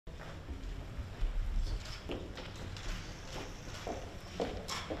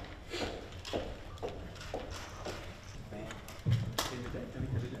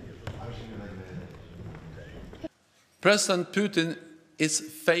President Putin is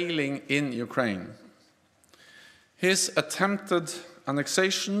failing in Ukraine. His attempted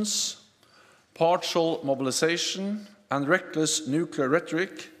annexations, partial mobilization, and reckless nuclear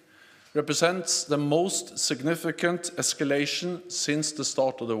rhetoric represents the most significant escalation since the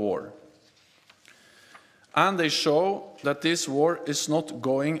start of the war. And they show that this war is not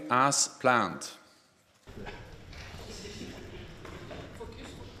going as planned.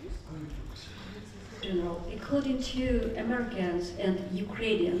 General, according to Americans and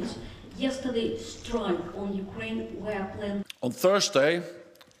Ukrainians, yesterday's strike on Ukraine were planned. On Thursday,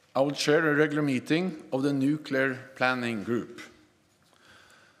 I will chair a regular meeting of the Nuclear Planning Group.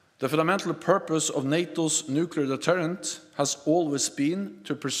 The fundamental purpose of NATO's nuclear deterrent has always been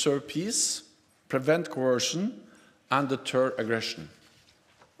to preserve peace, prevent coercion, and deter aggression.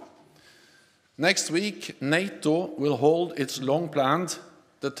 Next week, NATO will hold its long-planned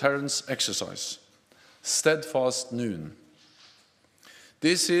deterrence exercise, Steadfast Noon.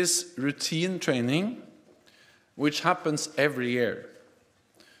 This is routine training, which happens every year,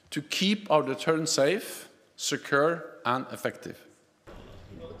 to keep our deterrent safe, secure, and effective.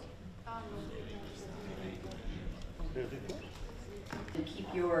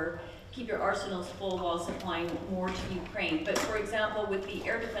 Keep your arsenals full while supplying more to Ukraine. But for example, with the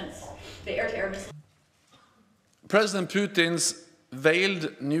air defense, the air-to-air missiles. President Putin's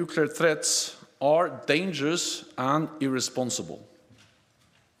veiled nuclear threats are dangerous and irresponsible.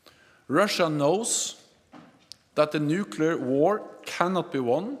 Russia knows that the nuclear war cannot be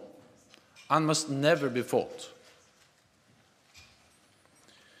won and must never be fought.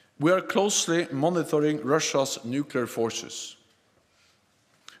 We are closely monitoring Russia's nuclear forces.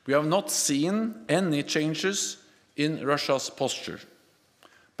 We have not seen any changes in Russia's posture,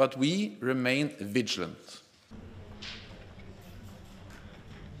 but we remain vigilant.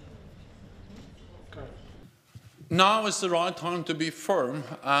 Now is the right time to be firm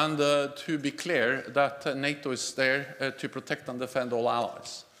and to be clear that NATO is there to protect and defend all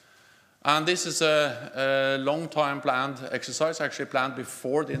allies. And this is a long-time planned exercise, actually planned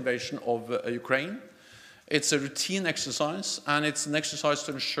before the invasion of Ukraine. It's a routine exercise, and it's an exercise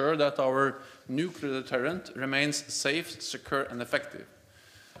to ensure that our nuclear deterrent remains safe, secure, and effective.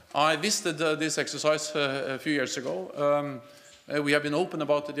 I visited this exercise a few years ago. We have been open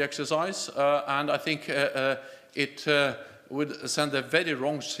about the exercise, and I think it would send a very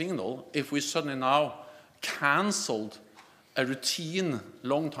wrong signal if we suddenly now cancelled a routine,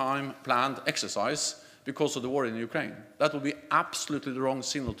 long-time planned exercise because of the war in Ukraine. That would be absolutely the wrong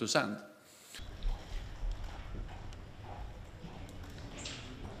signal to send.